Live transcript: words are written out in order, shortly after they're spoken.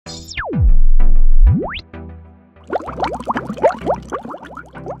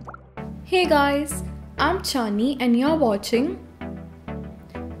Hey guys, I'm Chani and you're watching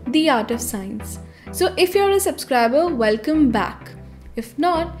The Art of Science. So if you're a subscriber, welcome back. If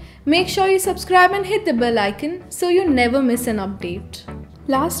not, make sure you subscribe and hit the bell icon so you never miss an update.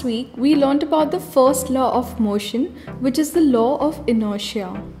 Last week, we learned about the first law of motion, which is the law of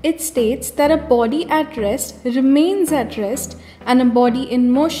inertia. It states that a body at rest remains at rest and a body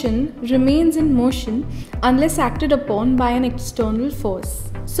in motion remains in motion unless acted upon by an external force.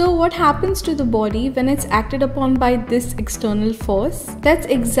 So what happens to the body when it's acted upon by this external force? That's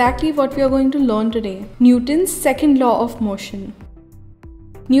exactly what we are going to learn today. Newton's second law of motion.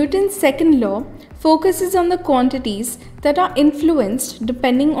 Newton's second law focuses on the quantities that are influenced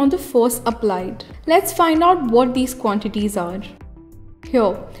depending on the force applied. Let's find out what these quantities are.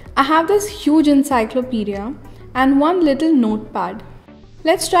 Here, I have this huge encyclopedia and one little notepad.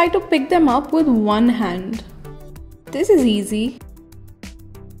 Let's try to pick them up with one hand. This is easy.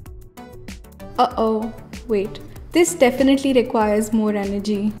 Wait, this definitely requires more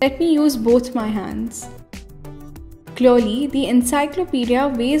energy. Let me use both my hands. Clearly, the encyclopedia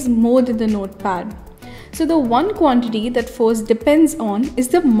weighs more than the notepad. So the one quantity that force depends on is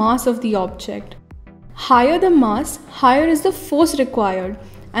the mass of the object. Higher the mass, higher is the force required,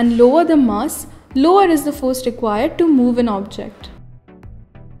 and lower the mass, lower is the force required to move an object.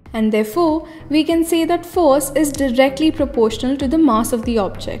 And therefore, we can say that force is directly proportional to the mass of the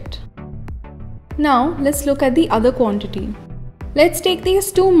object. Now, let's look at the other quantity. Let's take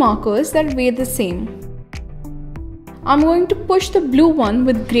these two markers that weigh the same. I'm going to push the blue one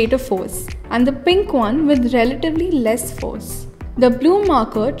with greater force and the pink one with relatively less force. The blue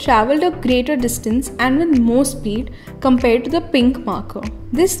marker traveled a greater distance and with more speed compared to the pink marker.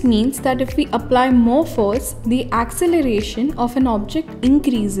 This means that if we apply more force, the acceleration of an object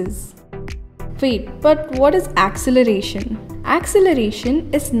increases. Wait, but what is acceleration?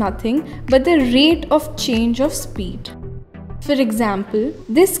 Acceleration is nothing but the rate of change of speed. For example,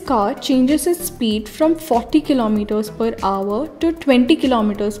 this car changes its speed from 40 km per hour to 20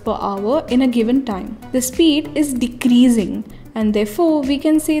 km per hour in a given time. The speed is decreasing and therefore we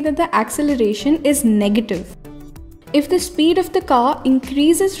can say that the acceleration is negative. If the speed of the car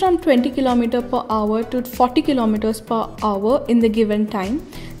increases from 20 km per hour to 40 km per hour in the given time,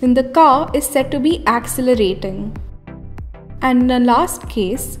 then the car is said to be accelerating. And in the last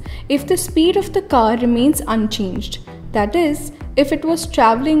case, if the speed of the car remains unchanged, that is, if it was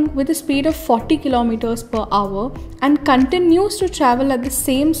traveling with a speed of 40 km per hour and continues to travel at the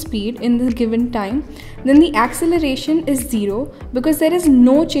same speed in the given time, then the acceleration is zero because there is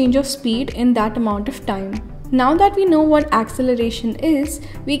no change of speed in that amount of time. Now that we know what acceleration is,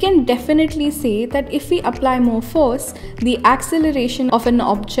 we can definitely say that if we apply more force, the acceleration of an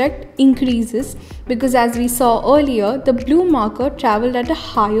object increases because as we saw earlier, the blue marker traveled at a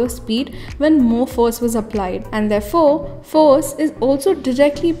higher speed when more force was applied, and therefore force is also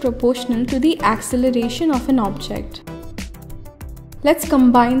directly proportional to the acceleration of an object. Let's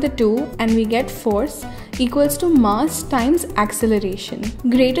combine the two and we get force equals to mass times acceleration.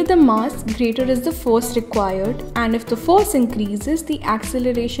 Greater the mass, greater is the force required, and if the force increases, the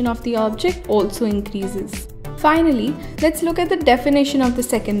acceleration of the object also increases. Finally, let's look at the definition of the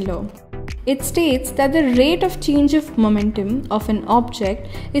second law. It states that the rate of change of momentum of an object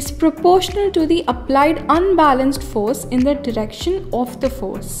is proportional to the applied unbalanced force in the direction of the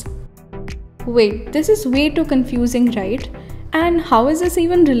force. Wait, this is way too confusing, right? And how is this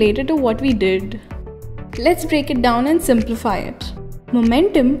even related to what we did? Let's break it down and simplify it.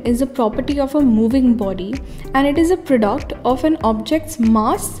 Momentum is a property of a moving body and it is a product of an object's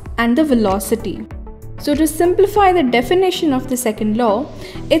mass and the velocity. So to simplify the definition of the second law,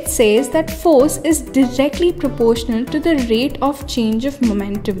 it says that force is directly proportional to the rate of change of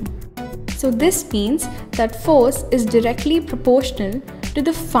momentum. So this means that force is directly proportional to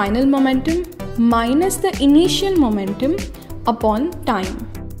the final momentum minus the initial momentum upon time.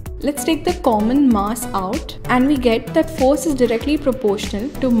 Let's take the common mass out and we get that force is directly proportional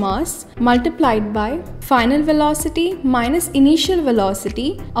to mass multiplied by final velocity minus initial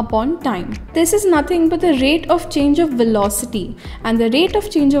velocity upon time. This is nothing but the rate of change of velocity, and the rate of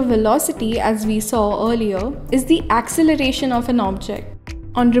change of velocity, as we saw earlier, is the acceleration of an object.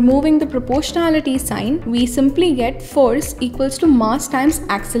 On removing the proportionality sign, we simply get force equals to mass times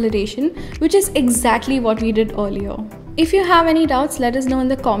acceleration, which is exactly what we did earlier. If you have any doubts, let us know in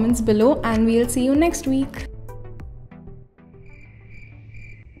the comments below and we'll see you next week.